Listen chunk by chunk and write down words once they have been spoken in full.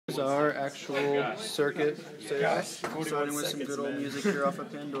Here's our actual circuit. So yeah, starting with some good old music here off of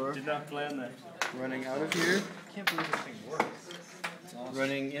Pandora. Did not plan that. Running out of here. Can't believe this thing works.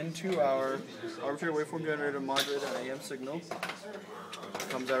 Running into our arbitrary waveform generator modulator and AM signal.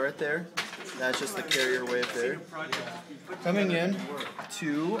 Comes out right there. That's just the carrier wave there. Coming in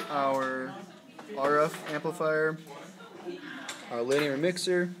to our RF amplifier, our linear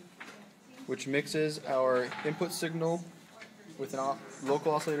mixer, which mixes our input signal with a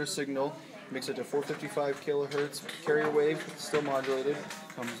local oscillator signal, mix it to 455 kilohertz carrier wave, still modulated,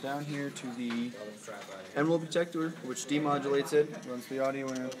 comes down here to the envelope detector, which demodulates it, runs the audio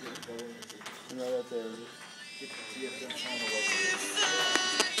in, and right out there.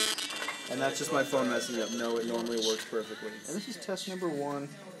 And that's just my phone messing up. No, it normally works perfectly. And this is test number 1,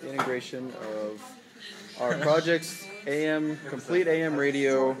 the integration of our project's complete AM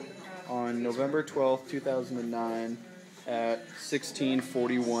radio on November 12th, 2009 at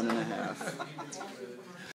 16:41 and a half.